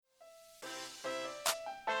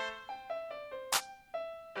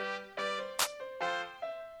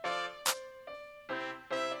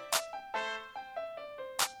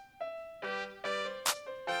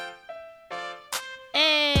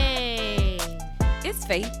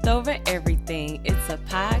Faith Over Everything. It's a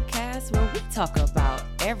podcast where we talk about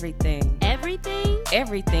everything. Everything?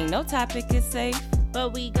 Everything. No topic is safe.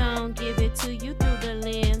 But we gon' give it to you through the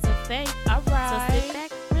lens of faith. Alright. So sit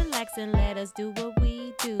back, relax, and let us do what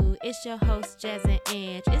we do. It's your host, Jazz and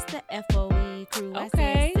Ange. It's the FOE crew. Okay. I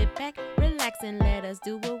said sit back, relax, and let us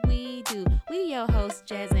do what we do. We your host,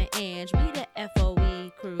 Jazz and Ange. We the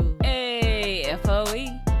FOE crew. Hey, FOE.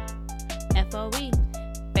 FOE.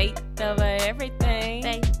 Faith Over Everything.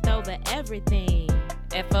 Faith over everything.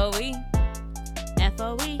 FOE.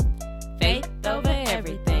 FOE. Faith Over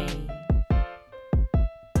Everything.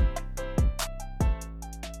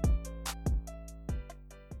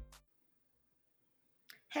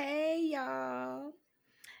 Hey y'all!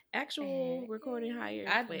 Actual recording higher.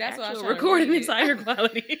 That's what I was actual trying to recording read is it. higher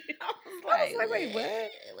quality. I I was like, wait,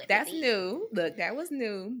 what? That's new. Look, that was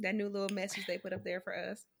new. That new little message they put up there for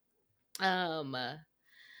us.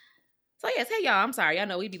 So yes, hey y'all. I'm sorry. I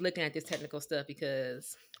know we be looking at this technical stuff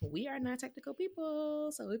because we are not technical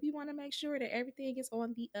people. So if you want to make sure that everything is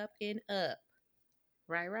on the up and up,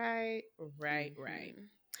 right.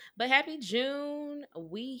 But happy June.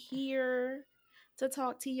 We here to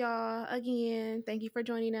talk to y'all again. Thank you for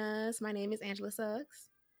joining us. My name is Angela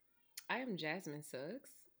Suggs. I am Jasmine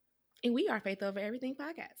Suggs. And we are Faith Over Everything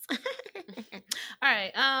podcast. All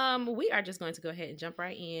right. We are just going to go ahead and jump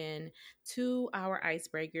right in to our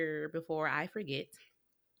icebreaker before I forget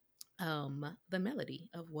the melody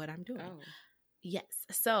of what I'm doing. Oh. Yes.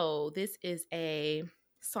 So this is a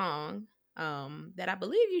song that I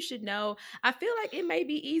believe you should know. I feel like it may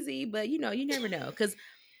be easy, but you never know. Because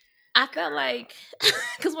I felt like,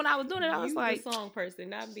 because when I was doing it, I was like, the song person,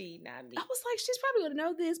 not me. I was like, she's probably going to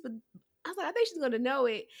know this, but I was like, I think she's going to know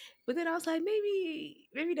it. But then I was like, maybe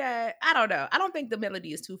that, I don't know. I don't think the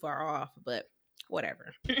melody is too far off, but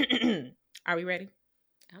whatever. Are we ready?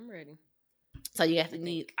 I'm ready. So you have to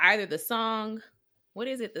need either the song. What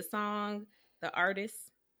is it? The song, the artist.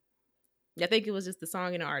 I think it was just the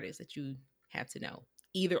song and the artist that you have to know.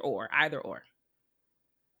 Either or. All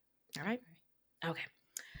right? Okay.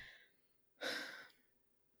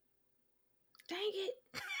 Dang it.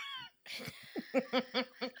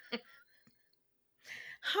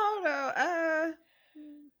 Hold on.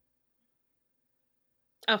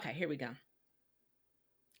 Okay, here we go.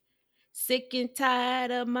 Sick and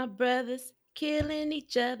tired of my brothers killing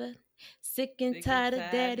each other. Sick and tired of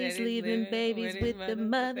daddies leaving babies with the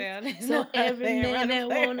mother. So every man that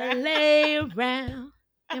wanna lay around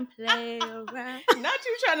and play around. Not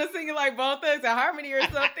you trying to sing it like Bone Thugs and Harmony or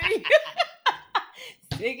something.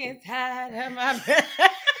 Sick and tired of my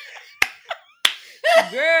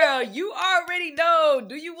girl, you already know.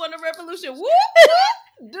 Do you want a revolution? Whoop,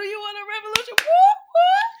 whoop. Do you want a revolution? Whoop,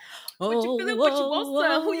 whoop. What you feeling? What you want,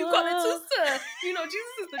 son? Who you calling to, son? You know,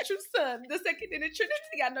 Jesus is the true son, the second in the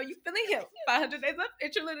Trinity. I know you feeling him. 500 days up,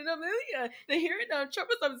 interlude in a million. The hearing of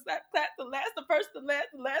trumpets of the last, the first, the last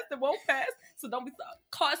that won't pass. So don't be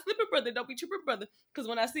caught slipping, brother. Don't be tripping, brother. Because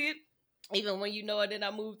when I see it, even when you know it, then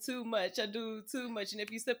I move too much. I do too much. And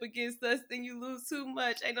if you step against us, then you lose too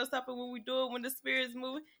much. Ain't no stopping when we do it, when the spirit's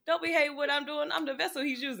moving. Don't be hating what I'm doing. I'm the vessel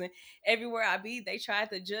he's using. Everywhere I be, they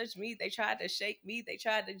tried to judge me. They tried to shake me. They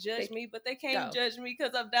tried to judge me. But they can't judge me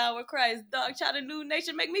because I'm down with Christ. Dog, try to new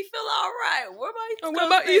nature make me feel all right. Where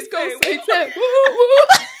my East Coast say? Girl,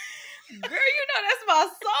 you know that's my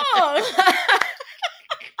song.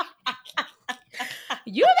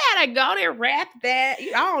 You gotta go and rap that.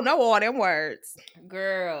 I don't know all them words.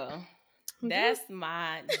 Girl, that's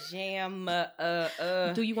my jam.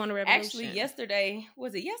 Do you want a revolution? Actually, yesterday,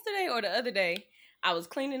 was it yesterday or the other day? I was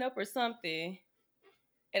cleaning up or something,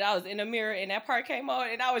 and I was in the mirror, and that part came on,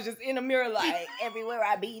 and I was just in the mirror like, everywhere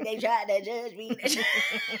I be, they tried to judge me.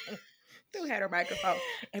 Still had her microphone.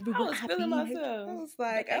 Everywhere I was feeling myself. I was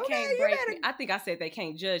like, they okay, can't break me. I think I said they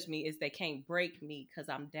can't judge me. Is they can't break me because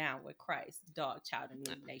I'm down with Christ. Dog, child, and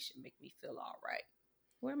new nation make me feel all right.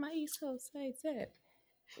 Where my East Coast saints at?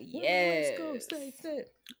 Yes. East Coast saints at?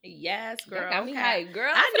 Yes, girl. That got me hyped,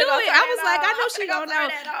 girl. I knew it. I was like, I know she gonna know.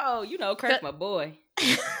 Oh, you know, Kirk, my boy.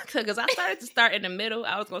 Because I started to start in the middle.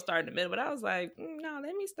 I was gonna start in the middle, but I was like, no,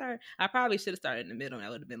 let me start. I probably should have started in the middle.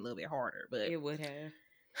 That would have been a little bit harder, but it would have.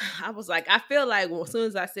 I was like, I feel like as soon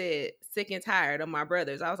as I said sick and tired of my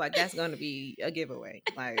brothers, I was like, that's gonna be a giveaway.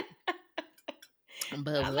 Like,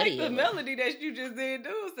 but I like the melody that you just did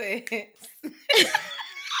do. Say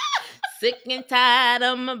sick and tired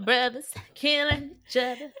of my brothers killing each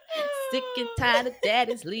other. Sick and tired of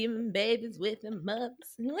daddies leaving babies with their mothers.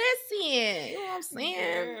 Listen, you know what I'm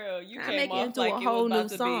saying? Girl, you I came make it off into like a it whole was new about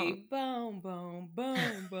to song. be boom, boom,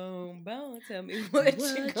 boom, boom, boom. Tell me What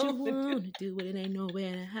what you gonna do. wanna do when it ain't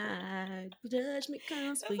nowhere to hide? Judgment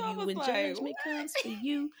comes for That's you almost when like, judgment what? comes for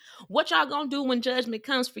you. What y'all gonna do when judgment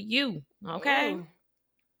comes for you? Okay? Ooh.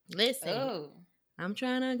 Listen. Oh. I'm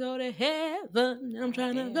trying to go to heaven. I'm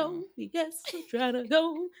trying to go. Yes, I'm trying to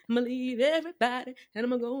go. I'm going to leave everybody and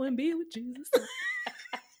I'm going to go and be with Jesus.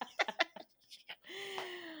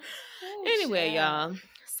 Oh, Anyway, child. y'all.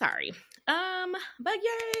 Sorry. But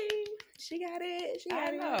yay. She got it.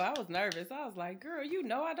 I know. I was nervous. I was like, girl, you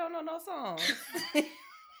know I don't know no songs. Who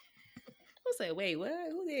said, wait, what?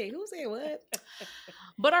 Who said what?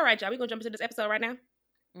 But all right, y'all. We're going to jump into this episode right now.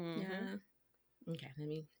 Mm-hmm. Yeah. Okay, let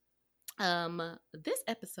me. This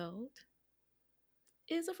episode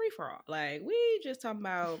is a free for all. Like, we just talking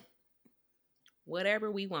about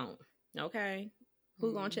whatever we want. Okay,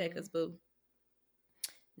 who gonna check us, boo?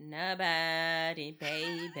 Nobody,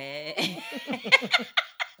 baby.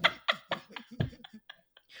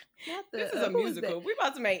 This is a musical. We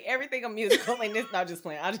about to make everything a musical in this. Not just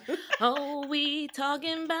playing. Oh, we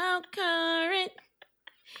talking about current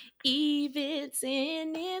events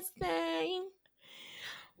in this thing.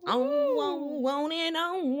 On and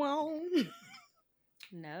on.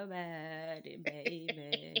 Nobody, baby.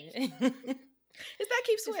 Is that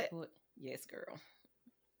Keith Sweat? Yes, girl.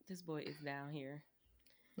 This boy is down here.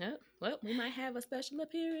 Yep. Well, we might have a special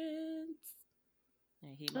appearance.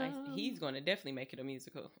 And he's going to definitely make it a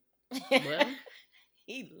musical. Well,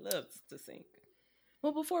 he loves to sing.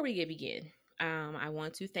 Well, before we begin, I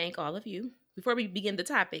want to thank all of you. Before we begin the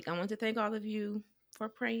topic, I want to thank all of you for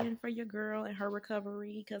praying for your girl and her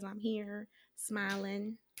recovery, because I'm here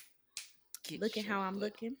smiling. Look at how I'm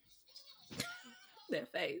looking. That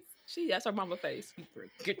face. That's her mama face.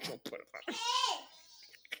 Get your butt up.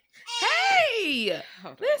 Hey!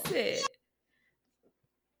 Listen.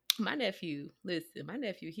 My nephew,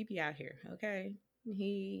 he be out here, okay?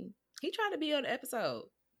 He tried to be on the episode.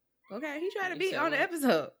 Okay? He tried to be on the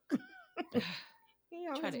episode. He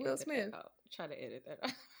on his Will Smith. Try to edit that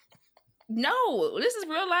out. No, this is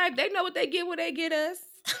real life. They know what they get when they get us.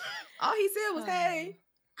 All he said was, hey.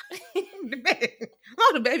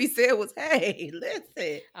 All the baby said was, hey,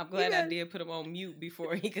 listen. I'm glad I did put him on mute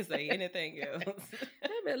before he could say anything else.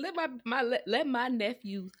 Let my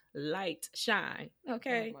nephew's light shine.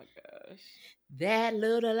 Okay. Oh my gosh. That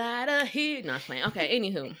little light of here. No, I'm playing. Okay,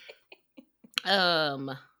 anywho.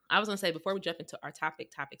 I was gonna say, before we jump into our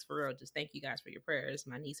topics for real, just thank you guys for your prayers.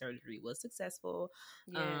 My knee surgery was successful.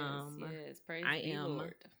 Yes, praise the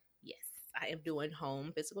Lord. Yes, I am doing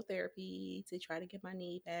home physical therapy to try to get my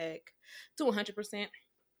knee back to 100%.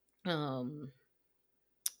 You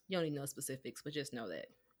don't need no specifics, but just know that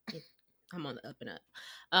I'm on the up and up.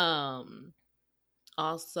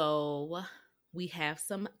 Also, we have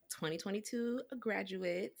some 2022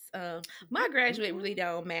 graduates. My graduate really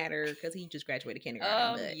don't matter because he just graduated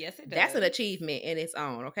kindergarten. But yes, it does. That's an achievement in its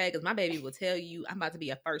own, okay? Because my baby will tell you I'm about to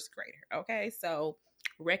be a first grader, okay? So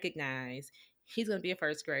recognize he's going to be a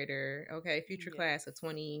first grader, okay? Future class of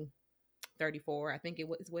 2034, I think it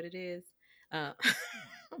is what it is.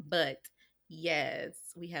 But yes,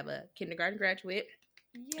 we have a kindergarten graduate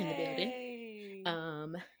in the building.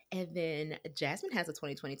 And then Jasmine has a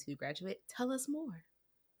 2022 graduate. Tell us more.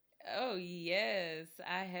 Oh, yes.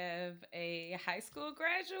 I have a high school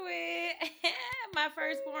graduate. Our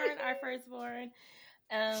firstborn.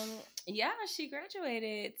 Yeah, she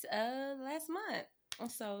graduated last month.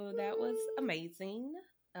 So that was amazing.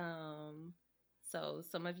 So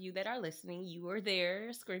some of you that are listening, you were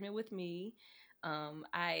there screaming with me.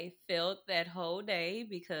 I failed that whole day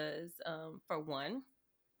because, for one.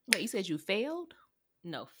 Wait, you said you failed?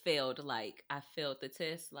 No, failed. Like I failed the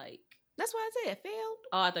test. Like that's why I said failed.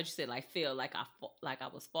 Oh, I thought you said like failed, like I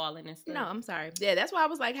was falling and stuff. No, I'm sorry. Yeah, that's why I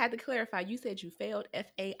was like had to clarify. You said you failed.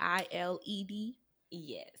 FAILED.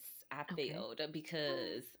 Yes, I failed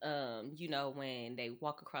because you know when they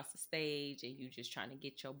walk across the stage and you just trying to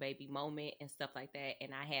get your baby moment and stuff like that.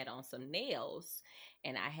 And I had on some nails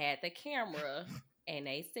and I had the camera and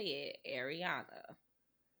they said Ariana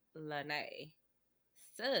Lene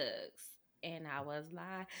Suggs. And I was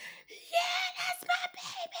like, yeah, that's my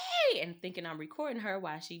baby. And thinking I'm recording her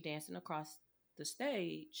while she dancing across the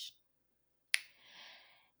stage.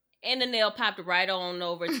 And the nail popped right on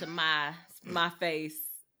over to my face.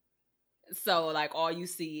 So, like, all you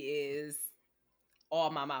see is all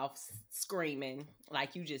my mouth screaming.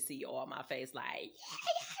 Like, you just see all my face, like,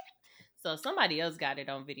 yeah. So, somebody else got it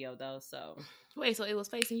on video, though, so. Wait, so it was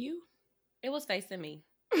facing you? It was facing me.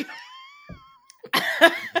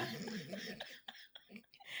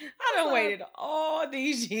 waited all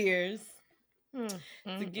these years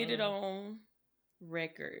to get it on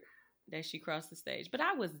record that she crossed the stage. But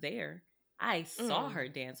I was there. I saw her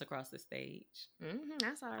dance across the stage.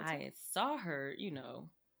 I saw her. I saw her, you know,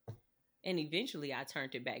 and eventually I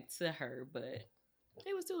turned it back to her, but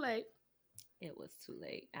it was too late. It was too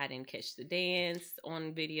late. I didn't catch the dance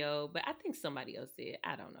on video, but I think somebody else did.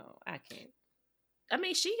 I don't know. I can't. I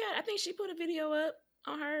mean, I think she put a video up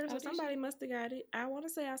on hers, Oh, so somebody must have got it. I want to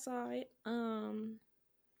say I saw it.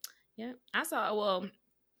 Yeah, I saw. Well,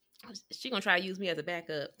 she gonna try to use me as a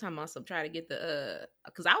backup. Talking about some try to get the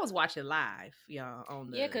because I was watching live, y'all.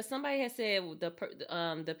 On the because somebody had said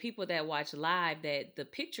the people that watch live that the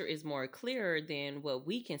picture is more clearer than what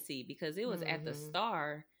we can see because it was at the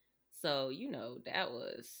Star, so you know that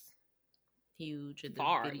was huge,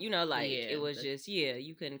 far. You know, like it was just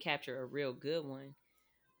you couldn't capture a real good one,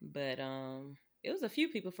 but it was a few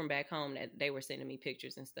people from back home that they were sending me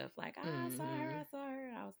pictures and stuff like I saw her.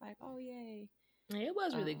 I was like, oh yay. It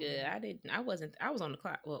was really good. I was on the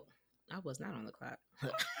clock. Well, I was not on the clock.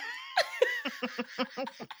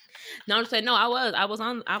 No, I'm saying no. I was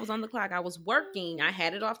on the clock. I was working. I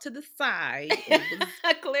had it off to the side.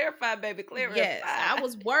 Clarify, baby. Clarify. Yes, I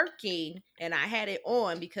was working and I had it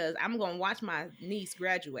on because I'm gonna watch my niece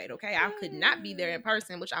graduate. Okay, I could not be there in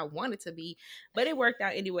person, which I wanted to be, but it worked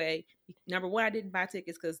out anyway. Number one, I didn't buy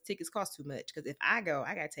tickets because tickets cost too much. Because if I go,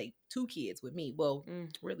 I gotta take 2 kids with me. Well,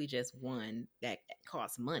 really just one that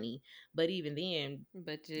costs money. But even then,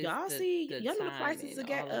 y'all know the prices of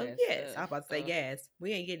gas. Yes, I was about to say gas.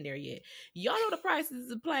 We ain't getting there yet. Y'all know the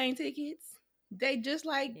prices of plane tickets. They just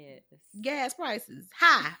like gas prices,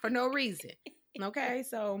 high for no reason. Okay,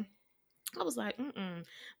 so I was like,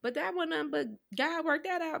 but that wasn't. But God worked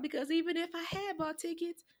that out because even if I had bought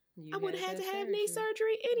tickets, I would have had to have knee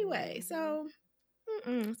surgery anyway. So,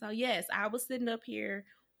 so yes, I was sitting up here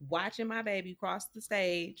watching my baby cross the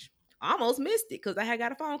stage. Almost missed it because I had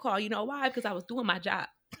got a phone call. You know why? Because I was doing my job.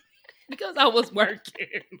 Because I was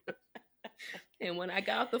working. And when I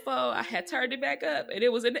got off the phone, I had turned it back up and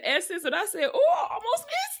it was in the essence. And I said, oh, I almost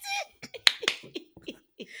missed it.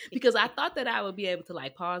 Because I thought that I would be able to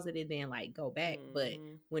like pause it and then like go back. But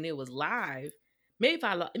when it was live, maybe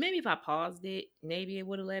if I paused it, maybe it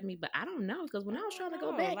would have let me. But I don't know because when I was trying to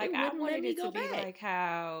go back, like, it wouldn't let me go back. Like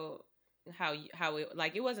how it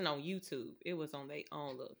like it wasn't on YouTube. It was on their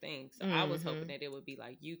own little thing. So I was hoping that it would be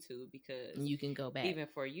like YouTube because you can go back. Even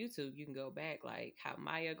for YouTube, you can go back. Like how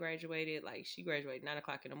Maya graduated. Like she graduated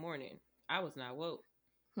 9:00 in the morning. I was not woke.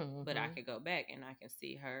 But I could go back and I can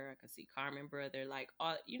see her. I can see Carmen brother. Like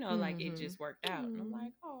all like it just worked out. And I'm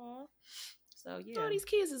like, oh. So yeah. All these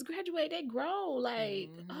kids is graduate, they grow. Like,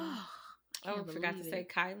 I forgot to say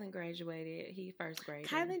Kylan graduated. He first graded.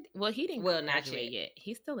 Kylan, well, he didn't graduate yet.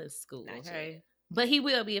 He's still in school. Not okay. Yet. But he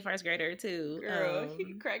will be a first grader too. Girl,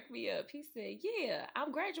 he cracked me up. He said, yeah,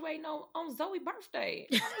 I'm graduating on Zoe's birthday.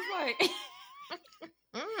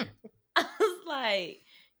 I was like,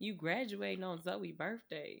 you graduating on Zoe's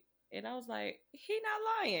birthday. And I was like, he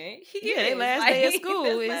not lying. Their last day of school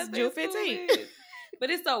is June 15th. But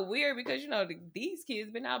it's so weird because, you know, these kids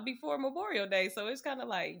been out before Memorial Day. So it's kind of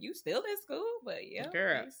like, you still in school? But yeah,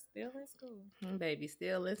 girl, still in school. Baby,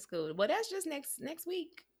 still in school. Well, that's just next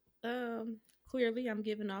week. Clearly, I'm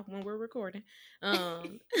giving off when we're recording.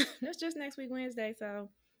 That's just next week, Wednesday. So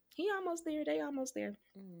he almost there. They almost there.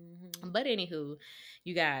 But anywho,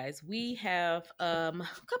 you guys, we have a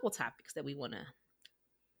couple topics that we want to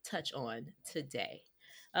touch on today.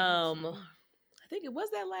 I think it was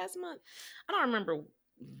that last month. I don't remember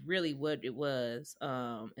really what it was,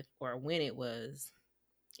 or when it was.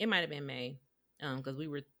 It might have been May, because we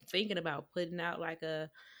were thinking about putting out like a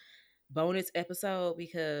bonus episode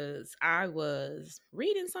because I was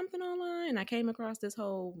reading something online and I came across this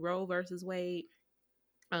whole Roe versus Wade.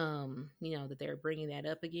 That they're bringing that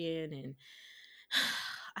up again, and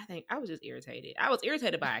I think I was just irritated. I was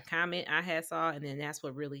irritated by a comment I had saw, and then that's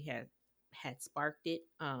what really had sparked it.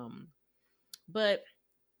 But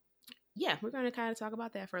yeah, we're going to kind of talk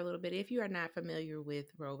about that for a little bit. If you are not familiar with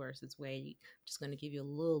Roe versus Wade, I'm just going to give you a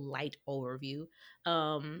little light overview.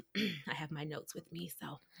 I have my notes with me,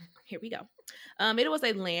 so here we go. It was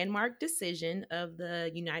a landmark decision of the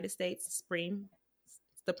United States Supreme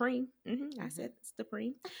of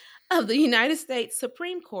the United States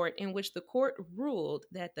Supreme Court, in which the court ruled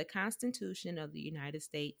that the Constitution of the United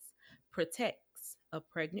States protects a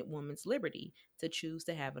pregnant woman's liberty to choose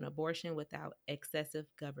to have an abortion without excessive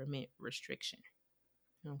government restriction.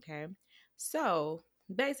 Okay. So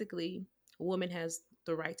basically, a woman has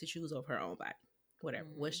the right to choose over her own body, whatever,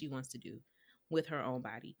 what she wants to do with her own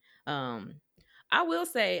body. I will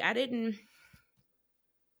say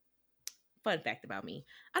fun fact about me,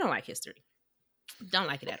 I don't like history. Don't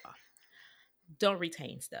like it at all. Don't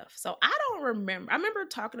retain stuff. So I don't remember. I remember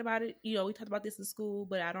talking about it. You know, we talked about this in school,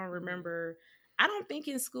 but I don't remember. I don't think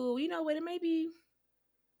in school, you know what, it may be,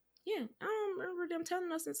 yeah, I don't remember them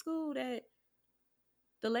telling us in school that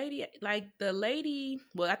the lady,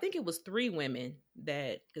 well, I think it was 3 women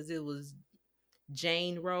because it was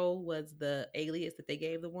Jane Roe was the alias that they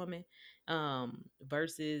gave the woman,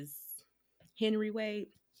 versus Henry Wade.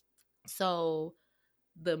 So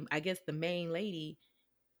I guess the main lady,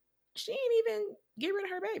 she ain't even get rid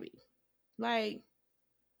of her baby. Like,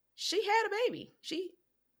 she had a baby.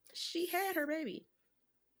 She had her baby.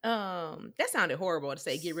 That sounded horrible to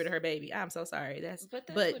say get rid of her baby. I'm so sorry. But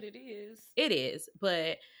that's what it is. It is.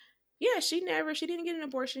 But yeah, she didn't get an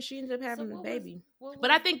abortion. She ended up having a baby.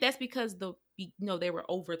 But I think that's because they were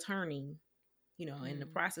overturning, in the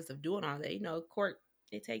process of doing all that, court,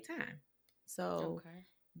 it take time. So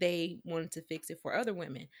they wanted to fix it for other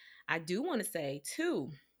women. I do want to say too,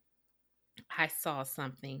 I saw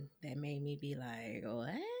something that made me be like, what?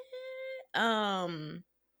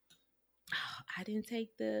 I didn't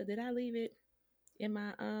take did I leave it in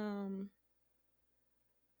my,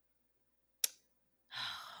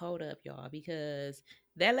 hold up, y'all, because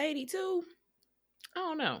that lady too, I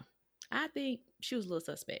don't know. I think she was a little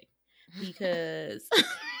suspect because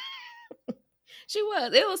she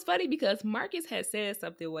was. It was funny because Marcus had said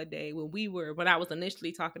something one day when I was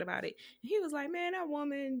initially talking about it. He was like, man, that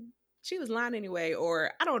woman, she was lying anyway,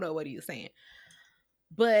 or I don't know what he was saying.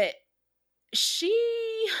 But she,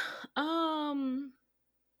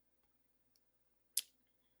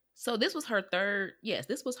 so this was her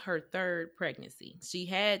third pregnancy. She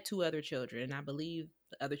had 2 other children, and I believe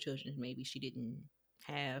the other children maybe she didn't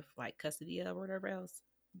have like custody of or whatever else.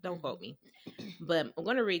 Don't quote me. But I'm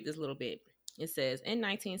going to read this little bit. It says, in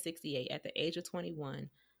 1968, at the age of 21,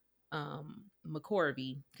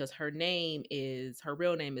 McCorvey, because her real name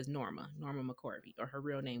is Norma McCorvey, or her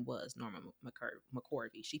real name was Norma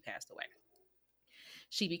McCorvey. She passed away.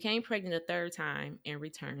 She became pregnant a 3rd time and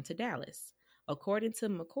returned to Dallas. According to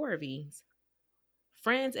McCorvey's,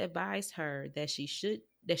 friends advised her that she should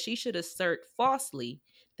assert falsely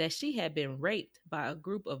that she had been raped by a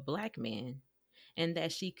group of Black men, and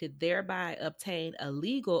that she could thereby obtain a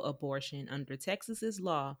legal abortion under Texas's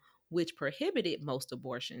law, which prohibited most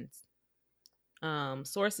abortions.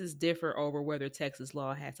 Sources differ over whether Texas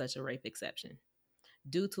law had such a rape exception.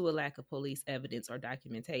 Due to a lack of police evidence or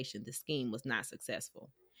documentation, the scheme was not successful,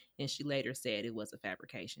 and she later said it was a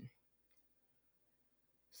fabrication.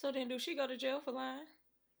 So then, do she go to jail for lying?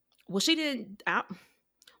 Well, she didn't.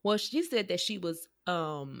 Well, she said that she was.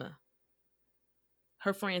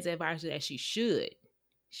 Her friends advised her that she should.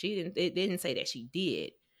 It didn't say that she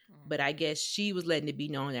did, but I guess she was letting it be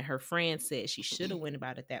known that her friend said she should have went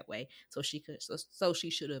about it that way, so she could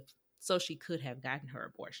have gotten her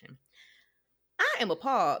abortion. I am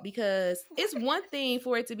appalled because it's one thing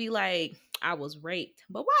for it to be like I was raped,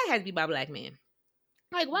 but why it had to be by Black men?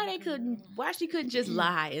 Like why she couldn't just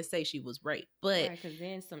lie and say she was raped? But because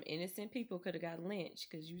then some innocent people could have got lynched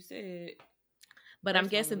because you said. But I'm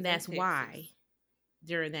guessing that's why.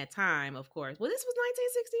 During that time, of course. Well, this was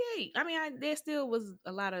 1968. I mean, there still was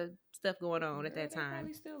a lot of stuff going on at that time.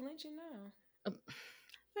 Probably still lynching now.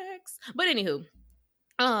 Facts. But anywho,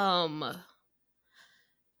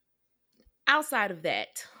 outside of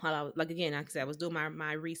that, while I was doing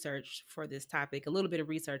my research for this topic, a little bit of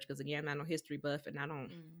research because again, I'm not no history buff and I don't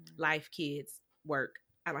life kids work.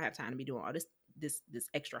 I don't have time to be doing all this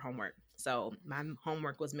extra homework. So my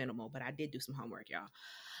homework was minimal, but I did do some homework, y'all.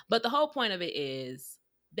 But the whole point of it is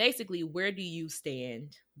basically, where do you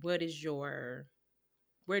stand? Where do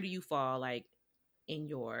you fall, like, in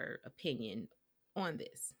your opinion on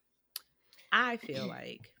this? I feel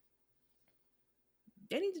like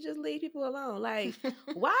they need to just leave people alone. Like,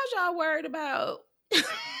 why is y'all worried about why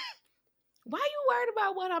are you worried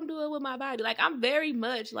about what I'm doing with my body? Like, I'm very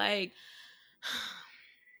much like,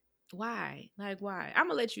 why? Like, why? I'm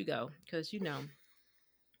gonna let you go because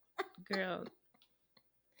girl.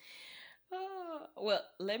 Well,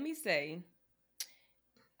 let me say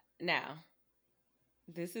now,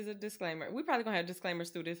 this is a disclaimer. We're probably gonna have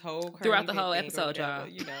disclaimers throughout the whole episode, y'all.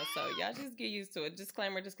 So y'all just get used to it.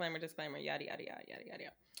 Disclaimer, yada yada yada yada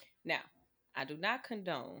yada. Now, I do not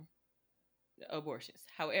condone abortions.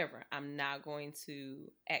 However, I'm not going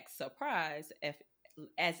to act surprised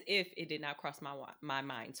as if it did not cross my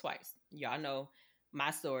mind twice. Y'all know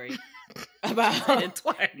my story about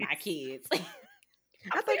my kids.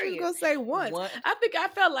 I thought you were gonna say once. I think I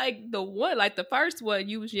felt like the first one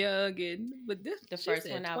you was young, but the first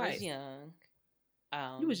one I was young,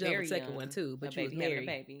 You was young very the second young, one too, but you was baby having a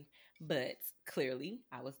married. baby. But clearly,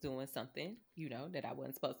 I was doing something, that I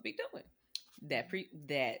wasn't supposed to be doing.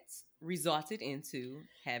 That resulted into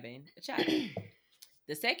having a child.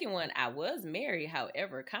 The second one, I was married,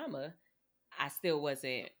 however, I still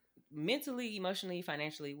wasn't mentally, emotionally,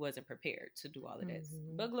 financially wasn't prepared to do all of this.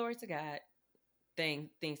 But glory to God,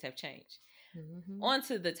 things have changed. On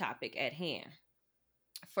to the topic at hand.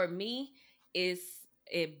 For me,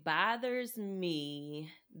 it bothers me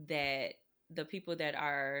that the people that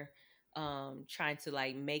are trying to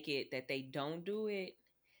like make it that they don't do it.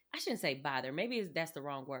 I shouldn't say bother. Maybe that's the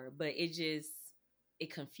wrong word, but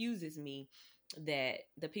it confuses me that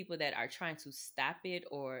the people that are trying to stop it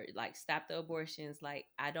or like stop the abortions, like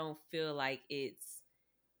I don't feel like it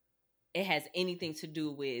has anything to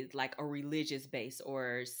do with like a religious base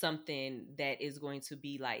or something that is going to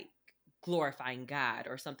be like glorifying God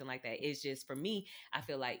or something like that. It's just, for me, I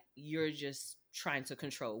feel like you're just trying to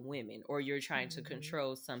control women, or you're trying to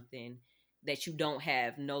control something that you don't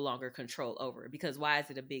have no longer control over. Because why is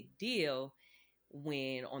it a big deal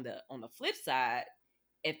when on the flip side,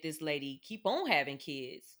 if this lady keep on having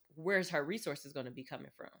kids, where's her resources going to be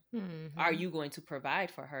coming from? Are you going to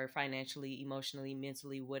provide for her financially, emotionally,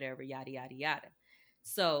 mentally, whatever, yada, yada, yada.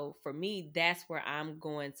 So for me, that's where I'm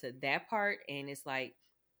going to that part. And it's like,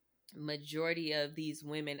 majority of these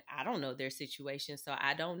women, I don't know their situation, so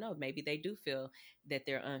I don't know. Maybe they do feel that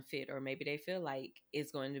they're unfit, or maybe they feel like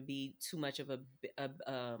it's going to be too much of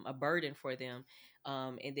a burden for them.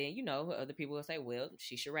 And then other people will say, "Well,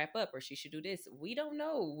 she should wrap up, or she should do this." We don't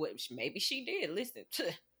know what. Maybe she did. Listen,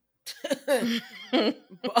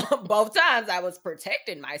 both times I was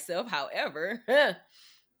protecting myself. However,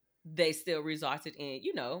 they still resulted in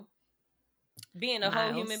being a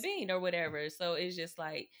whole human being or whatever. So it's just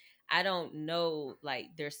like, I don't know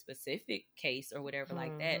like their specific case or whatever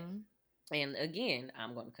like that. And again,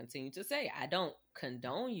 I'm going to continue to say, I don't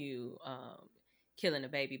condone you killing a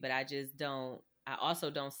baby, but I also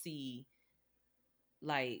don't see,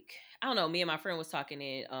 like, I don't know, me and my friend was talking,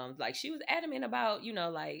 and like she was adamant about,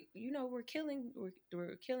 we're killing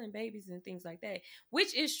babies and things like that,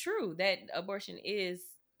 which is true, that abortion is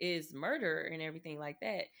murder and everything like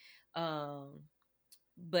that.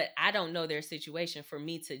 But I don't know their situation for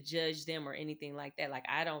me to judge them or anything like that. Like,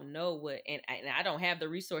 I don't know and I don't have the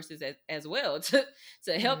resources as well to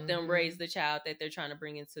help them raise the child that they're trying to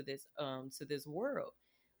bring into this world.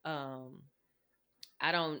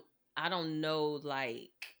 I don't know,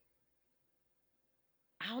 like,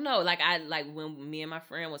 I don't know. Like, when me and my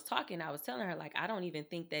friend was talking, I was telling her, like, I don't even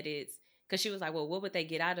think that it's, because she was like, well, what would they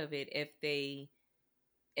get out of it if they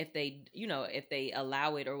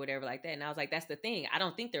allow it or whatever like that. And I was like, that's the thing. I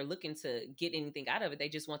don't think they're looking to get anything out of it. They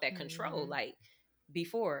just want that control. Like,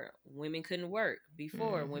 before, women couldn't work.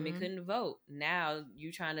 Before, women couldn't vote. Now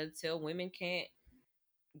you trying to tell women can't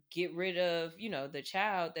get rid of, the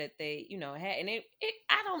child that they, had. And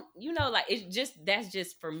I don't, like, it's just, that's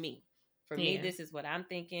just for me. For me, this is what I'm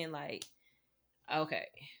thinking. Like, okay,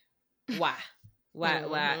 why? Why?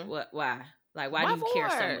 Like, why do you care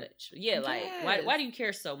so much? Yeah, like, why do you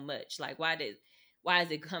care so much? Like, why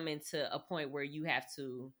is it coming to a point where you have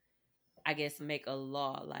to, I guess, make a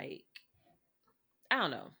law? Like, I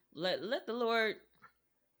don't know. Let the Lord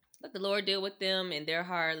deal with them in their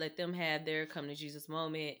heart. Let them have their come to Jesus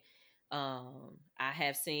moment. I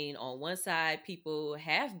have seen on one side, people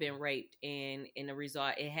have been raped, and in the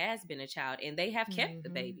result, it has been a child, and they have kept the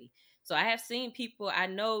baby. So I have seen people. I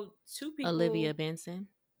know 2 people. Olivia Benson.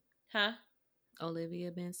 Huh?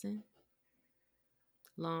 Olivia Benson.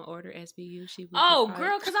 Law and Order SVU. She was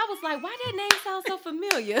girl, because I was like, why that name sound so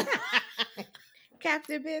familiar?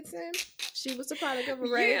 Captain Benson. She was a product of a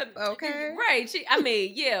rape. Yeah, okay. Right.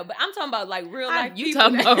 But I'm talking about like real life. You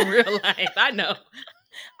talking about real life. I know.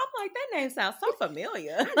 I'm like, that name sounds so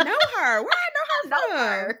familiar. I know her. Where I know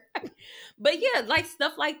her from? But yeah, like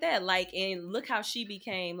stuff like that. Like, and look how she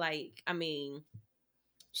became, like, I mean,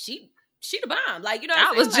 she the bomb. Like,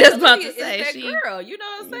 I was just about to say, that girl. You know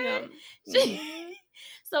what I'm saying?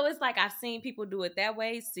 So it's like, I've seen people do it that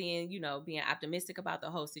way, seeing, being optimistic about the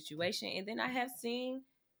whole situation. And then I have seen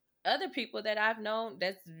other people that I've known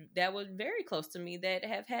that were very close to me that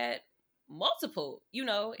have had multiple,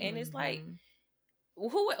 and it's like,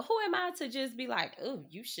 who am I to just be like, oh,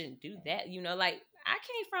 you shouldn't do that? Like, I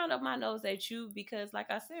can't frown up my nose at you because,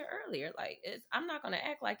 like I said earlier, like, I'm not going to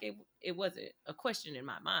act like it wasn't a question in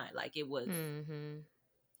my mind. Like, it was,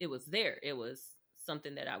 it was there. It was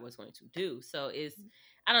something that I was going to do. So it's,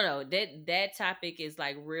 I don't know, that topic is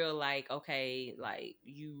like real, like, okay, like,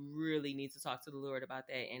 you really need to talk to the Lord about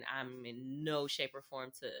that. And I'm in no shape or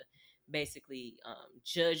form to basically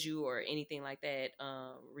judge you or anything like that,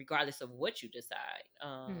 regardless of what you decide.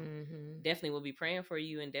 Definitely will be praying for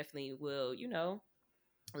you and definitely will,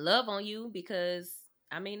 love on you, because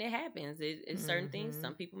I mean, it happens. It's certain things.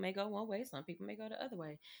 Some people may go one way, some people may go the other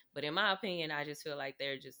way. But in my opinion, I just feel like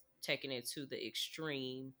they're just taking it to the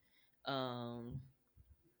extreme,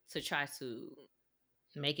 to try to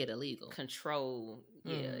make it illegal. Control.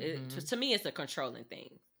 Yeah. To me, it's a controlling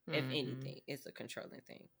thing. If anything, it's a controlling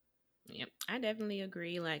thing. Yep. I definitely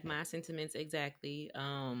agree. Like, my sentiments exactly.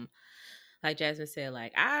 Like Jasmine said,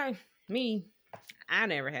 like, I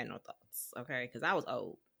never had no thoughts, okay? Because I was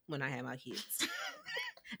old when I had my kids.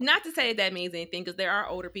 Not to say that means anything, because there are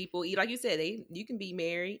older people, like you said, you can be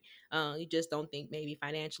married. You just don't think maybe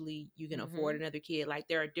financially you can afford another kid. Like,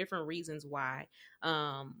 there are different reasons why.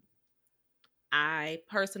 I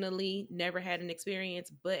personally never had an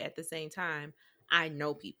experience, but at the same time, I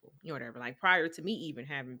know people, whatever. Like, prior to me even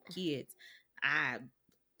having kids,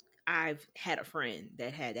 I've had a friend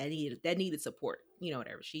that needed support,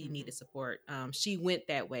 whatever. She needed support. She went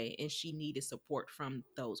that way, and she needed support from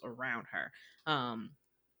those around her.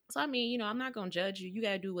 So I mean, I'm not gonna judge you. You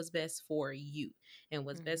gotta do what's best for you, and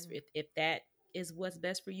what's best if that is what's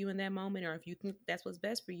best for you in that moment, or if you think that's what's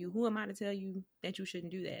best for you. Who am I to tell you that you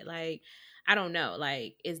shouldn't do that? Like, I don't know.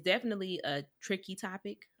 Like, it's definitely a tricky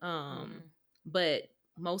topic. But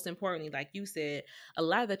most importantly, like you said, a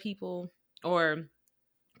lot of the people, or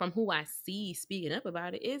from who I see speaking up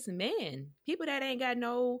about it, is men. People that ain't got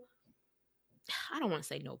no, I don't want to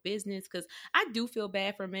say no business, because I do feel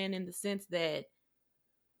bad for men in the sense that,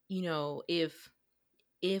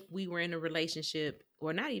 if we were in a relationship,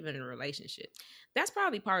 or not even in a relationship, that's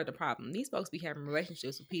probably part of the problem. These folks be having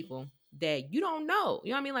relationships with people that you don't know.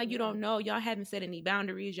 You know what I mean? Like, you don't know. Y'all haven't set any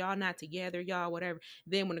boundaries. Y'all not together. Y'all whatever.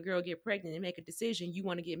 Then when a girl get pregnant and make a decision, you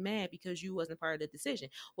want to get mad because you wasn't part of the decision.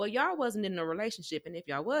 Well, y'all wasn't in a relationship. And if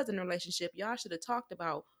y'all was in a relationship, y'all should have talked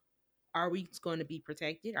about, are we going to be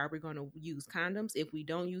protected? Are we going to use condoms? If we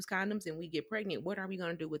don't use condoms and we get pregnant, what are we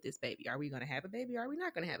going to do with this baby? Are we going to have a baby? Or are we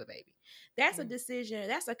not going to have a baby? That's a decision.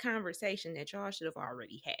 That's a conversation that y'all should have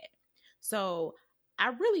already had. So I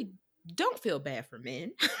really don't feel bad for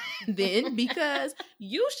men then, because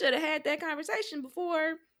you should have had that conversation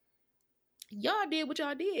before y'all did what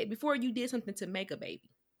y'all did, before you did something to make a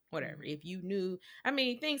baby. Whatever. If you knew, I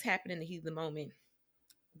mean, things happen in the heat of the moment.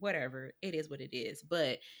 Whatever. It is what it is.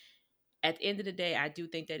 But at the end of the day, I do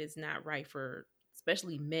think that it's not right for,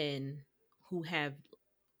 especially men who have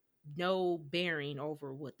no bearing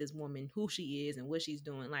over what this woman, who she is and what she's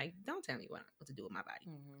doing. Like, don't tell me what to do with my body.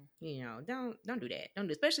 Don't do that. Don't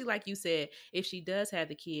do, especially like you said, if she does have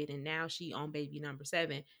the kid and now she on baby number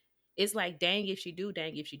 7, it's like, dang if she do,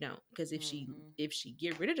 dang if she don't. Because if she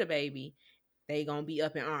get rid of the baby, they gonna be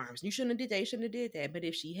up in arms. You shouldn't have did that. You shouldn't have did that. But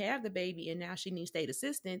if she have the baby and now she needs state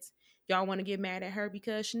assistance, y'all want to get mad at her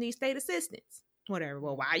because she needs state assistance. Whatever.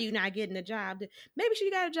 Well, why are you not getting a job? Maybe she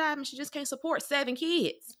got a job and she just can't support 7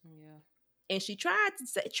 kids. Yeah. And she tried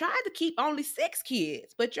to keep only 6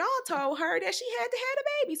 kids, but y'all told her that she had to have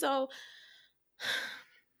a baby. So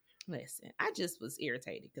listen, I just was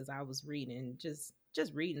irritated because I was reading, just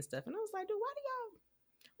reading stuff, and I was like, dude,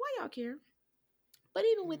 why y'all care? But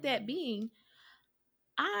even with that being,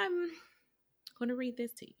 I'm going to read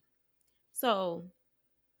this to you. So,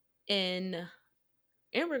 in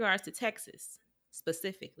regards to Texas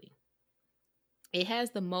specifically, it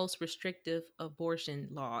has the most restrictive abortion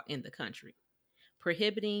law in the country,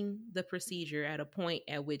 prohibiting the procedure at a point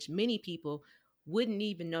at which many people wouldn't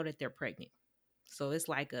even know that they're pregnant. So it's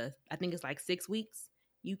like I think it's like 6 weeks.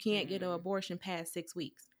 You can't get an abortion past 6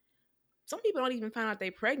 weeks. Some people don't even find out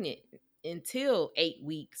they're pregnant until 8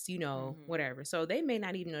 weeks, whatever. So they may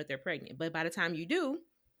not even know that they're pregnant. But by the time you do,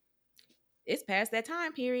 it's past that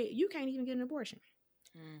time period. You can't even get an abortion.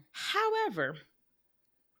 However,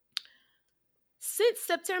 since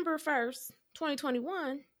September 1st,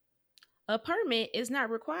 2021, a permit is not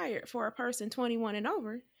required for a person 21 and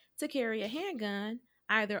over to carry a handgun,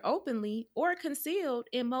 either openly or concealed,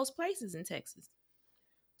 in most places in Texas.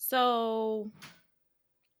 So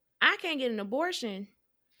I can't get an abortion,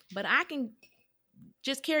 but I can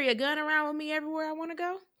just carry a gun around with me everywhere I want to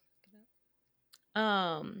go.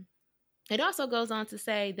 It also goes on to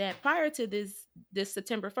say that prior to this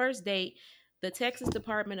September 1st date, the Texas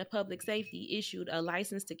Department of Public Safety issued a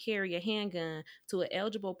license to carry a handgun to an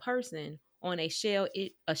eligible person on a shall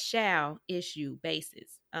issue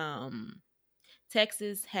basis.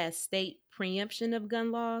 Texas has state preemption of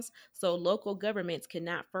gun laws, so local governments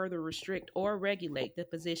cannot further restrict or regulate the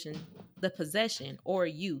possession or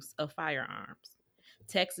use of firearms.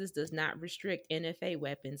 Texas does not restrict NFA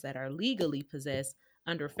weapons that are legally possessed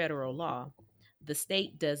under federal law, the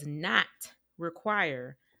state does not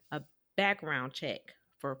require a background check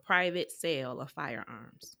for private sale of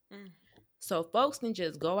firearms. So folks can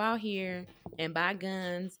just go out here and buy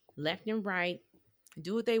guns left and right,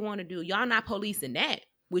 do what they want to do. Y'all not policing that,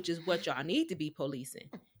 which is what y'all need to be policing.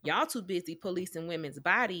 Y'all too busy policing women's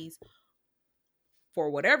bodies for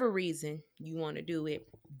whatever reason you want to do it.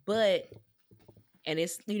 But, and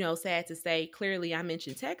it's, sad to say, clearly I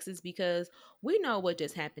mentioned Texas because we know what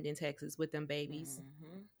just happened in Texas with them babies.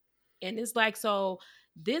 Mm-hmm. And it's like, so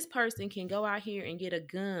this person can go out here and get a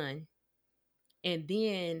gun and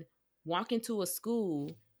then walk into a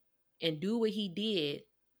school and do what he did.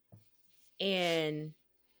 And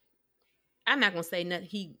I'm not going to say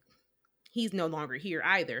nothing. He's no longer here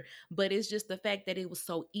either, but it's just the fact that it was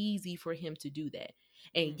so easy for him to do that.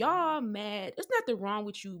 And y'all mad. There's nothing wrong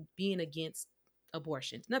with you being against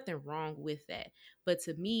abortion. Nothing wrong with that. But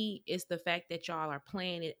to me, it's the fact that y'all are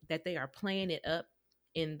playing it, that they are playing it up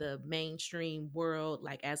in the mainstream world,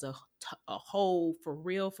 like as a whole, for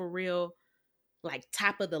real, like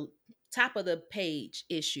top of the page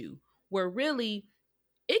issue, where really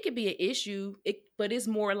it could be an issue, but it's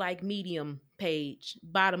more like medium page,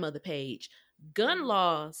 bottom of the page. Gun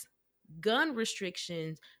laws, gun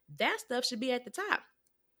restrictions, that stuff should be at the top.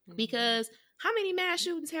 Because how many mass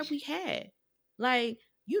shootings have we had? Like,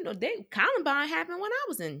 Columbine happened when I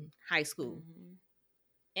was in high school.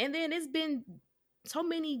 And then it's been so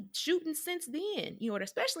many shootings since then,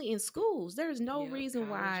 especially in schools. There's no reason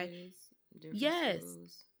why. Yes.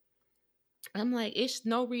 Schools. I'm like, it's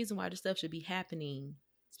no reason why this stuff should be happening,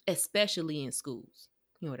 especially in schools.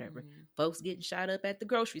 Whatever. Folks getting shot up at the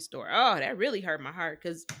grocery store. Oh, that really hurt my heart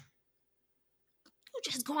because you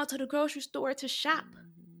just going to the grocery store to shop,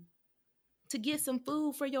 to get some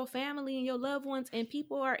food for your family and your loved ones, and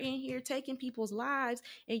people are in here taking people's lives,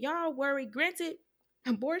 and y'all worry. Granted,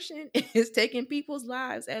 abortion is taking people's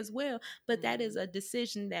lives as well, but that is a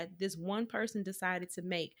decision that this one person decided to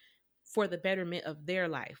make for the betterment of their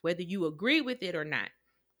life, whether you agree with it or not.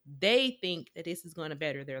 They think that this is going to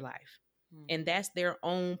better their life. And that's their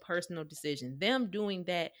own personal decision. Them doing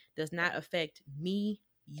that does not affect me,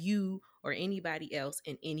 you, or anybody else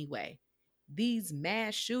in any way. These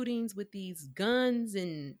mass shootings with these guns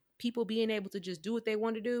and people being able to just do what they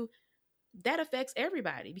want to do, that affects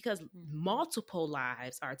everybody because multiple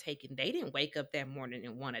lives are taken. They didn't wake up that morning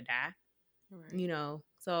and want to die. Right.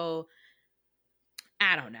 So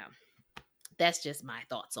I don't know. That's just my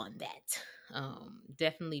thoughts on that.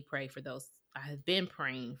 Definitely pray for those. I have been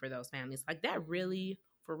praying for those families. Like that really,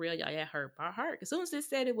 for real, y'all, that hurt my heart. As soon as it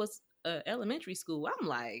said it was elementary school, I'm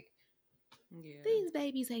like, these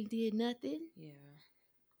babies ain't did nothing. Yeah.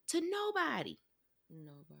 To nobody.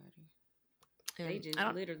 And they just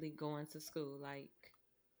literally going to school, like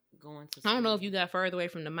going to school. I don't know if you got further away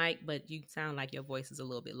from the mic, but you sound like your voice is a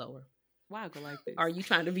little bit lower. Why I go like this? Are you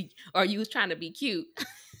trying to be cute?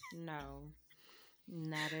 No,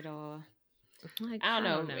 not at all. Like, I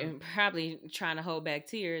don't know. And probably trying to hold back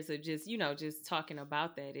tears or just, just talking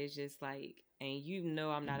about that is just like, and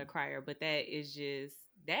I'm not a crier, but that is just,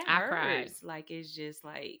 that hurts. Cried. Like, it's just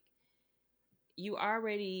like, you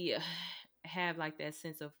already have like that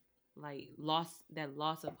sense of like loss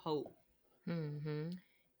of hope. And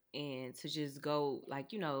to just go like,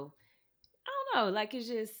 I don't know, like it's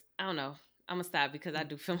just, I don't know. I'm gonna stop because I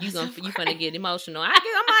do feel myself. You gonna get emotional. I'm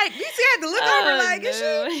like, you had to look over like, is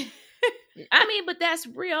she? I mean, but that's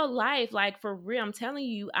real life. Like, for real, I'm telling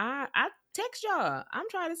you, I text y'all. I'm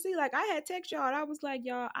trying to see, like, I had text y'all and I was like,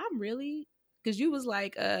 y'all, I'm really, because you was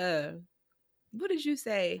like, what did you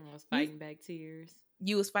say? I was fighting back tears.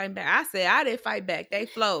 You was fighting back. I said, I didn't fight back. They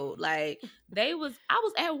flowed. Like, I was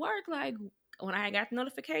at work, like, when I got the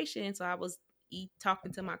notification. So I was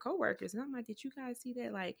talking to my coworkers and I'm like, did you guys see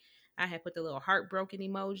that? Like, I had put the little heartbroken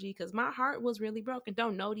emoji because my heart was really broken.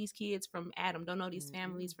 Don't know these kids from Adam. Don't know these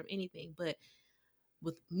families from anything. But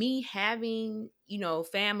with me having,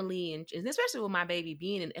 family and especially with my baby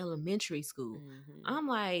being in elementary school, I'm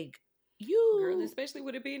like, Girl, especially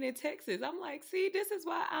with it being in Texas. I'm like, see, this is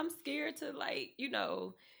why I'm scared to like,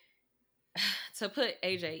 to put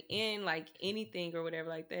AJ in like anything or whatever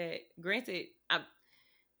like that. Granted,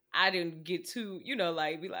 I didn't get too,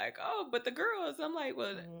 like be like, oh, but the girls. I'm like,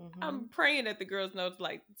 well, I'm praying that the girls know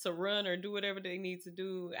to run or do whatever they need to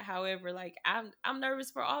do. However, like I'm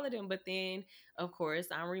nervous for all of them. But then, of course,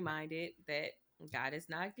 I'm reminded that God is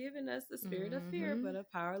not giving us the spirit of fear, but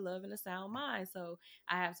of power, love, and a sound mind. So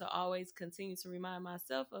I have to always continue to remind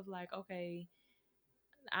myself of like, okay,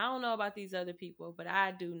 I don't know about these other people, but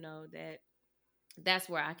I do know that that's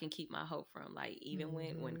where I can keep my hope from. Like even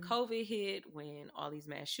when COVID hit, when all these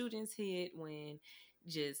mass shootings hit, when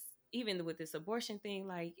just even with this abortion thing,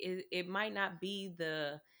 like it might not be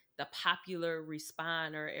the popular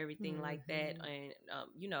response or everything like that, and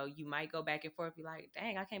you know, you might go back and forth, be like,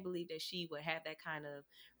 dang, I can't believe that she would have that kind of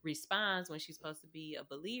response when she's supposed to be a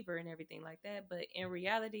believer and everything like that. But in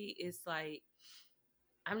reality, it's like,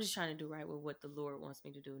 I'm just trying to do right with what the Lord wants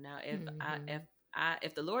me to do. Now,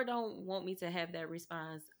 if the Lord don't want me to have that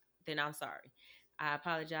response, then I'm sorry. I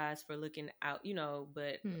apologize for looking out, you know,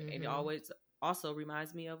 but it always also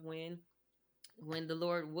reminds me of when the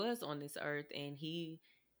Lord was on this earth, and he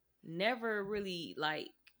never really like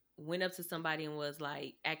went up to somebody and was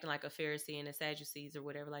like acting like a Pharisee and a Sadducees or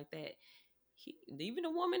whatever like that. Even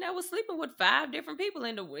the woman that was sleeping with 5 different people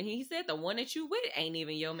he said the one that you with ain't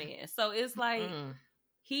even your man. So it's like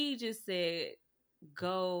he just said,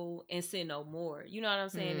 go and sin no more. You know what I'm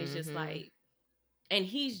saying? It's just like, and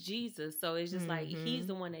he's Jesus, so it's just like he's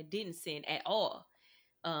the one that didn't sin at all.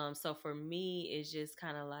 So for me, it's just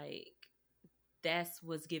kind of like, that's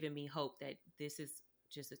what's giving me hope that this is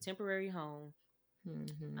just a temporary home.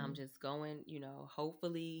 I'm just going, you know,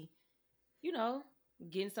 hopefully, you know,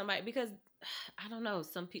 getting somebody, because I don't know,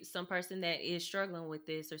 some person that is struggling with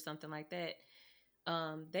this or something like that,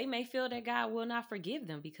 they may feel that God will not forgive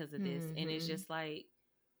them because of this. And it's just like,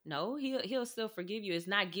 no, he'll still forgive you. It's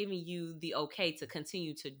not giving you the okay to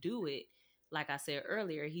continue to do it. Like I said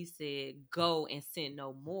earlier, he said, go and sin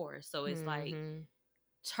no more. So it's like,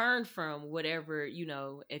 turn from whatever, you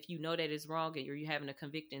know, if you know that it's wrong, or you're having a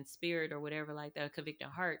convicting spirit or whatever like that, a convicting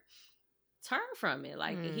heart, turn from it.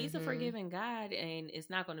 Like he's a forgiving God, and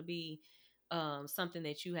it's not going to be something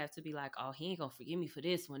that you have to be like, oh, he ain't gonna forgive me for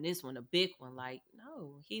this one, a big one. Like,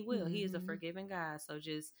 no, he will. He is a forgiving God. So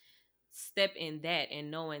just step in that,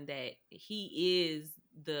 and knowing that he is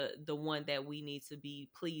the one that we need to be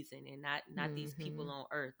pleasing, and not these people on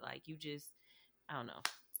earth. Like, you just, I don't know.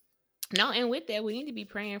 No, and with that, we need to be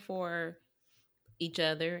praying for each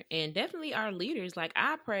other, and definitely our leaders. Like,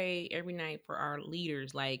 I pray every night for our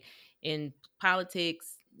leaders, like in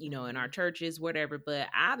politics, you know, in our churches, whatever. But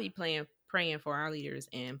I'll be praying for our leaders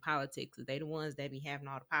in politics. They the ones that be having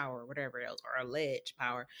all the power or whatever else, or alleged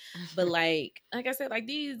power. But like I said, like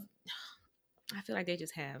these, I feel like they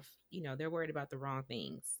just have, you know, they're worried about the wrong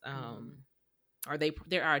things. Or they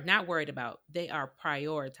are not worried about, they are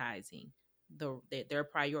prioritizing their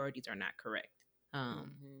priorities are not correct.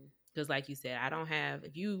 Because like you said, I don't have,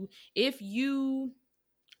 if you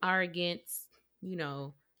are against, you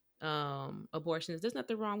know, abortions, there's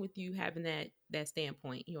nothing wrong with you having that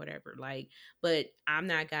standpoint, you know, whatever. Like, but I'm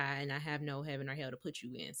not God, and I have no heaven or hell to put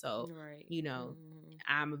you in. So, you know,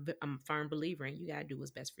 I'm a firm believer, and you gotta do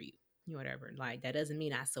what's best for you, you know, whatever. Like, that doesn't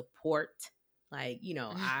mean I support, like, you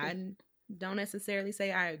know, I don't necessarily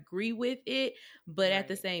say I agree with it, but at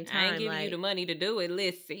the same time, I ain't giving you the money to do it.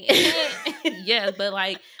 Listen, yeah,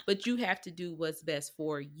 but you have to do what's best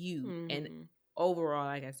for you. And overall,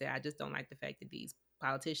 like I said, I just don't like the fact that these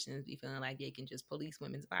politicians be feeling like they can just police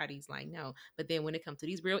women's bodies. Like, no. But then when it comes to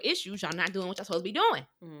these real issues, y'all not doing what y'all supposed to be doing.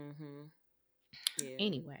 Yeah.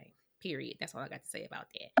 Anyway, period. That's all I got to say about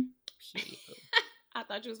that. Period. I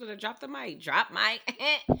thought you was gonna drop the mic. Drop mic.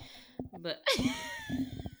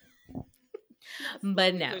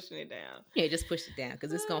 But no, pushing it down. Yeah, just push it down,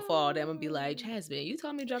 because it's gonna fall down and be like, Jasmine, you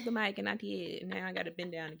told me to drop the mic and I did. Now I gotta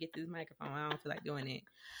bend down to get this microphone. I don't feel like doing it.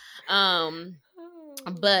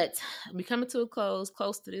 But we're coming to a close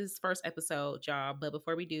to this first episode, y'all. But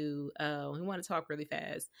before we do, we want to talk really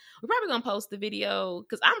fast. We're probably gonna post the video,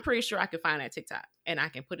 because I'm pretty sure I can find that TikTok and I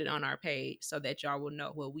can put it on our page so that y'all will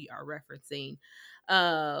know what we are referencing.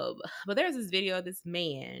 But there's this video of this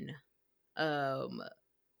man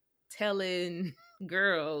telling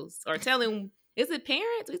girls, or telling, is it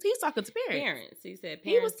parents? He's talking to parents. He said parents.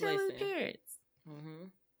 He was telling parents.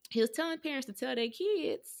 He was telling parents to tell their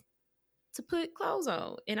kids to put clothes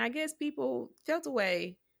on, and I guess people felt a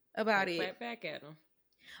way about it. Clap back at him.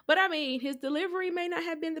 But I mean, his delivery may not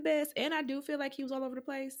have been the best, and I do feel like he was all over the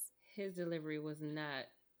place. His delivery was not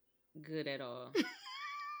good at all.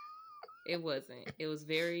 It wasn't. It was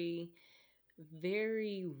very,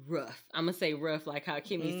 very rough. I'm gonna say rough, like how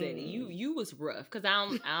Kimmy said it. You was rough, because I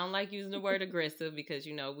don't like using the word aggressive, because,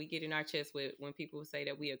 you know, we get in our chest when people say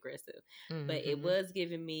that we aggressive. But it was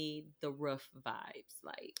giving me the rough vibes.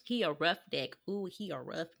 Like, he a roughneck. Ooh, he a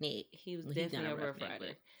roughneck. He was definitely a rough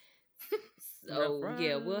rider. So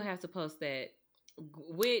yeah, we'll have to post that.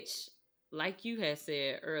 Which, like you had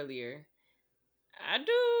said earlier, I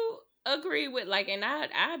do agree with, like, and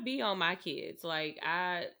I be on my kids. Like,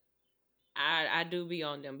 I do be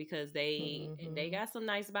on them, because they got some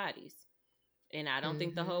nice bodies, And I don't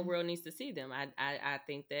think the whole world needs to see them. I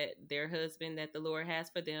think that their husband that the Lord has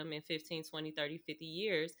for them in 15, 20, 30, 50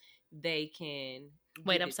 years, they can.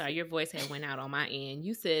 Wait, I'm sorry. Your voice had went out on my end.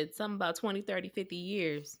 You said something about 20, 30, 50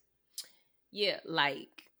 years. Yeah,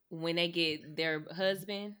 like when they get their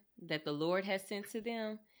husband that the Lord has sent to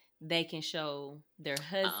them, they can show their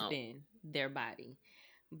husband their body.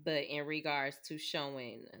 But in regards to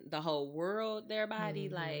showing the whole world their body,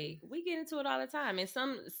 like we get into it all the time. And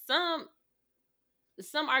some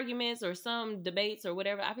arguments or some debates or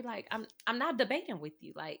whatever, I'd be like, I'm not debating with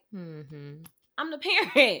you. Like, I'm the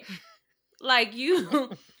parent. Like you,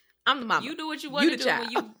 I'm the mama. You do what you want to do when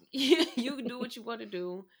you do what you want to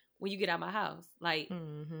do when you get out my house. Like,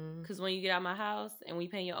 because when you get out my house and we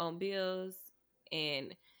pay your own bills,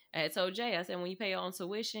 and I had told Jay, I said, when you pay your own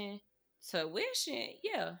tuition,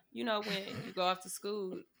 yeah, you know, when you go off to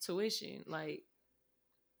school, tuition, like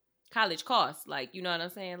college costs, like, you know what I'm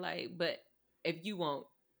saying? Like, but if you want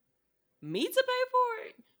me to pay for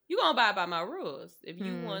it, you're going to abide by my rules. If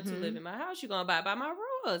you want to live in my house, you're going to abide by my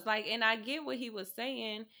rules. Like, and I get what he was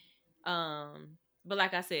saying. But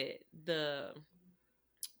like I said, the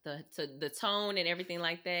tone and everything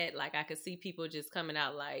like that, like I could see people just coming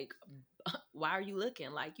out like, why are you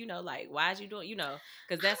looking? Like, you know, like, why is you doing, you know,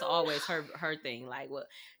 because that's always her thing. Like, well,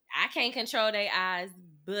 I can't control their eyes,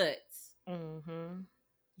 but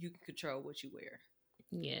you can control what you wear.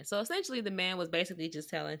 Yeah. So essentially the man was basically just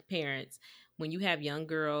telling parents, when you have young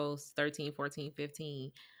girls, 13, 14,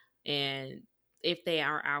 15, and if they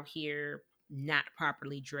are out here not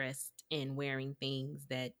properly dressed and wearing things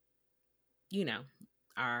that, you know,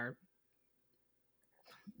 are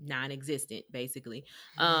non-existent, basically,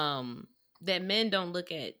 that men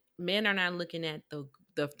are not looking at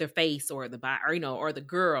the face or the body, or, you know, or the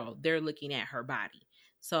girl. They're looking at her body.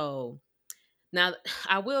 So now,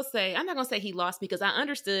 I will say, I'm not going to say he lost, because I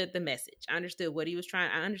understood the message. I understood what he was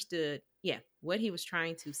trying. I understood, what he was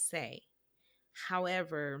trying to say.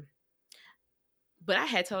 However, but I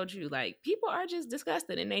had told you, like, people are just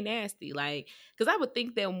disgusting and they nasty. Like, because I would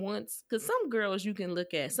think that once, because some girls you can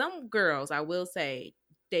look at, some girls, I will say,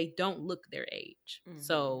 they don't look their age.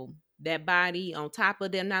 So that body on top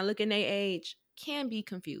of them not looking their age can be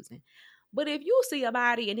confusing. But if you see a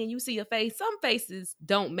body and then you see a face, some faces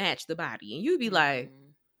don't match the body. And you be like,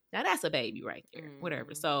 now that's a baby right there,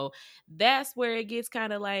 whatever. So that's where it gets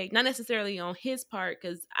kind of like, not necessarily on his part,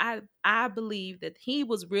 because I believe that he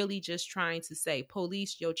was really just trying to say,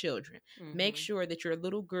 police your children. Make sure that your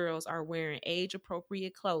little girls are wearing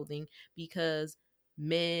age-appropriate clothing, because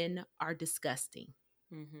men are disgusting.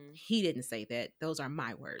 He didn't say that. Those are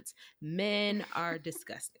my words. Men are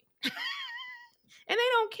disgusting. And they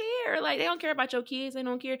don't care. Like, they don't care about your kids. They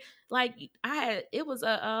don't care. Like, it was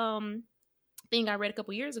a thing I read a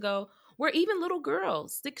couple years ago where even little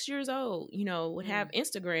girls, 6 years old, you know, would have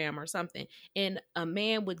Instagram or something, and a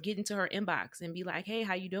man would get into her inbox and be like, "Hey,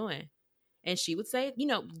 how you doing?" And she would say, you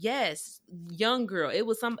know, "Yes, young girl." It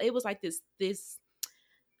was like this.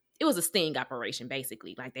 It was a sting operation,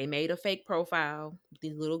 basically. Like, they made a fake profile,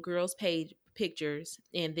 these little girls' page pictures,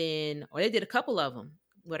 and then, or they did a couple of them,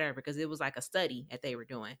 whatever, because it was like a study that they were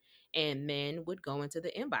doing, and men would go into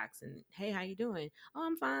the inbox and, "Hey, how you doing?" "Oh,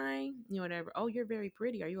 I'm fine," you know, whatever. "Oh, you're very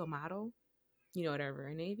pretty. Are you a model?" You know, whatever.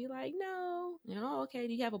 And they'd be like, "No." You know, "Oh, okay.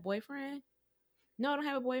 Do you have a boyfriend?" "No, I don't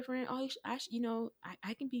have a boyfriend." "Oh, I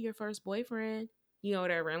can be your first boyfriend," you know,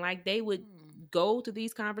 whatever. And like, they would go to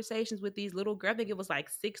these conversations with these little girls. I think it was like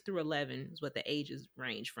 6 through 11 is what the ages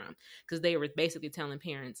range from, because they were basically telling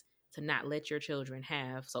parents to not let your children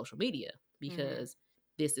have social media, because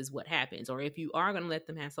this is what happens. Or if you are going to let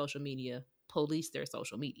them have social media, police their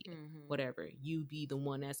social media, whatever. You be the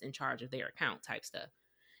one that's in charge of their account type stuff.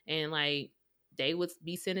 And like, they would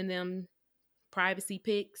be sending them privacy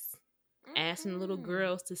pics, asking little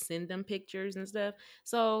girls to send them pictures and stuff.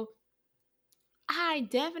 So I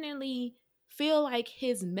definitely feel like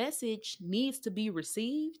his message needs to be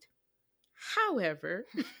received. However,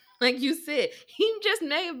 like you said, he just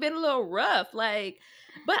may have been a little rough. Like,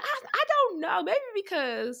 but I don't know. Maybe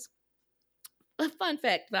because, a fun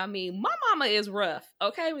fact about me, my mama is rough.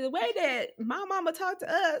 Okay, the way that my mama talked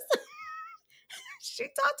to us, she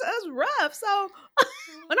talked to us rough. So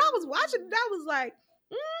when I was watching it, I was like,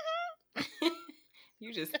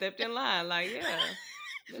 You just stepped in line, like, yeah.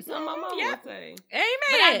 That's what my mama would say. Amen.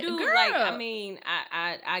 But I do, girl. Like, I mean,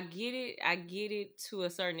 I get it. I get it to a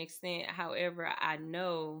certain extent. However, I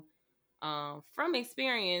know from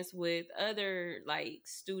experience with other, like,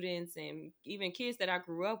 students and even kids that I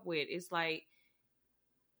grew up with, it's like,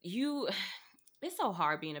 it's so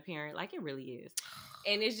hard being a parent. Like, it really is.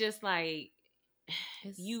 And it's just like,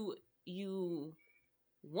 you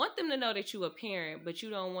want them to know that you a parent, but you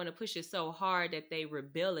don't want to push it so hard that they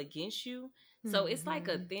rebel against you. So it's like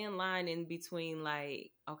a thin line in between,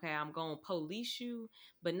 like, okay, I'm going to police you,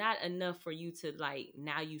 but not enough for you to, like,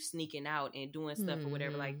 now you sneaking out and doing stuff or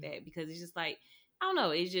whatever like that. Because it's just like, I don't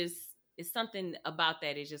know. It's something about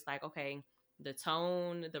that. It's just like, okay, the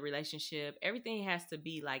tone, the relationship, everything has to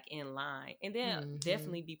be like in line. And then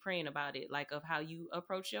definitely be praying about it, like of how you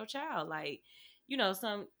approach your child. Like, you know,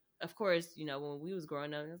 of course, you know, when we was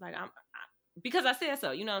growing up, it's like, because I said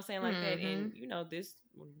so, you know what I'm saying? Like that. And, you know, this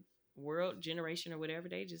world generation or whatever,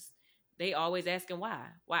 they always asking why,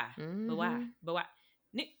 but why,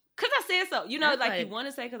 because I said so, you know, like you want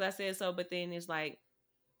to say because I said so, but then it's like,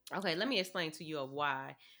 okay, let me explain to you of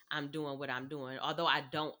why I'm doing what I'm doing. Although I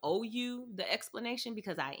don't owe you the explanation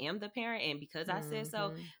because I am the parent and because I said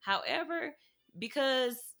so. However,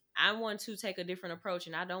 because I want to take a different approach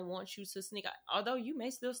and I don't want you to sneak out, although you may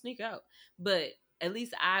still sneak out, but at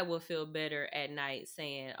least I will feel better at night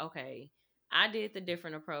saying, okay, I did the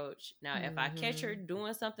different approach. Now, if I catch her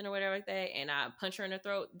doing something or whatever like that and I punch her in the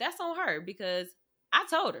throat, that's on her because I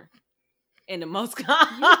told her in the most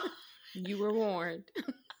calm. You were warned.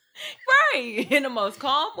 Right. In the most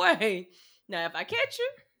calm way. Now, if I catch you,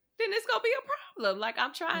 then it's going to be a problem. Like,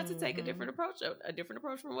 I'm trying to take a different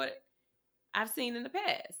approach from what I've seen in the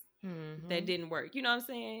past that didn't work. You know what I'm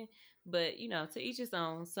saying? But, you know, to each his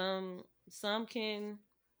own. Some can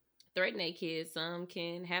threaten their kids. Some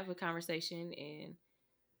can have a conversation, and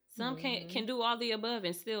some can do all the above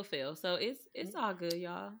and still fail. So it's all good,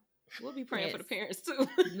 y'all. We'll be praying for the parents too.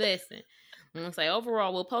 Listen, I'm gonna say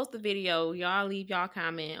overall, we'll post the video. Y'all leave y'all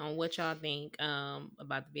comment on what y'all think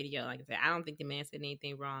about the video. Like I said, I don't think the man said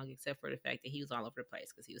anything wrong except for the fact that he was all over the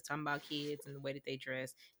place because he was talking about kids and the way that they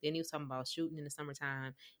dress. Then he was talking about shooting in the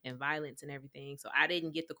summertime and violence and everything. So I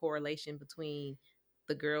didn't get the correlation between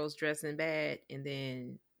the girls dressing bad and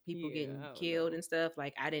then people getting killed and stuff.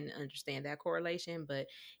 Like, I didn't understand that correlation, but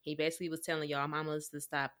he basically was telling y'all mamas to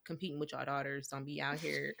stop competing with y'all daughters. Don't be out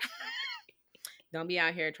here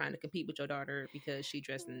trying to compete with your daughter because she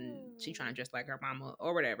trying to dress like her mama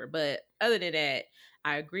or whatever. But other than that,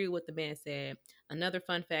 I agree with what the man said. Another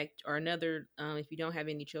fun fact, or another, if you don't have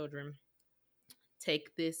any children,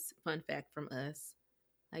 take this fun fact from us.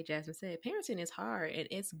 Like Jasmine said, parenting is hard and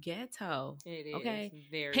it's ghetto. It is. Okay.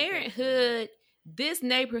 Very Parenthood. Ghetto. This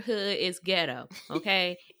neighborhood is ghetto.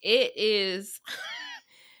 Okay. It is.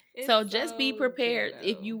 So just be prepared. Ghetto.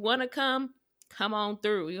 If you want to come on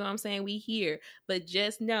through. You know what I'm saying? We here. But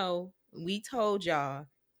just know, we told y'all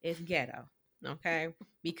it's ghetto. Okay?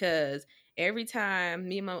 Because every time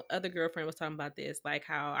me and my other girlfriend was talking about this, like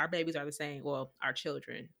how our babies are the same. Well, our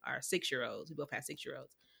children are 6-year-olds. We both have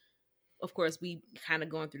 6-year-olds. Of course, we kind of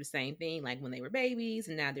going through the same thing, like when they were babies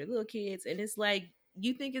and now they're little kids. And it's like,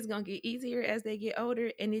 you think it's going to get easier as they get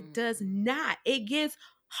older, and it does not. It gets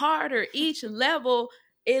harder. Each level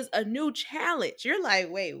is a new challenge. You're like,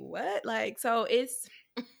 wait, what? Like, so it's,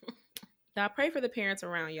 I pray for the parents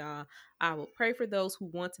around y'all. I will pray for those who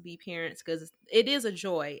want to be parents because it is a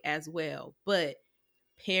joy as well. But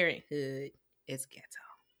parenthood is ghetto.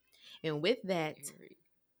 And with that, very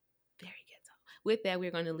ghetto. With that,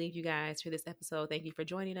 we're going to leave you guys for this episode. Thank you for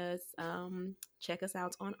joining us. Check us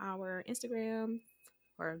out on our Instagram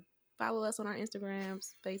or follow us on our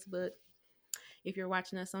Instagrams, Facebook. If you're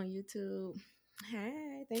watching us on YouTube,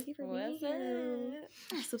 hey, thank you for being here.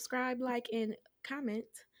 Subscribe, like, and comment.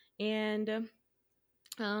 And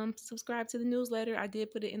subscribe to the newsletter. I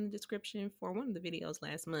did put it in the description for one of the videos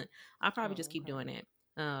last month. I'll probably just keep doing it.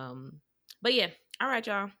 But yeah, all right,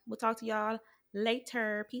 y'all. We'll talk to y'all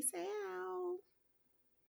later. Peace out.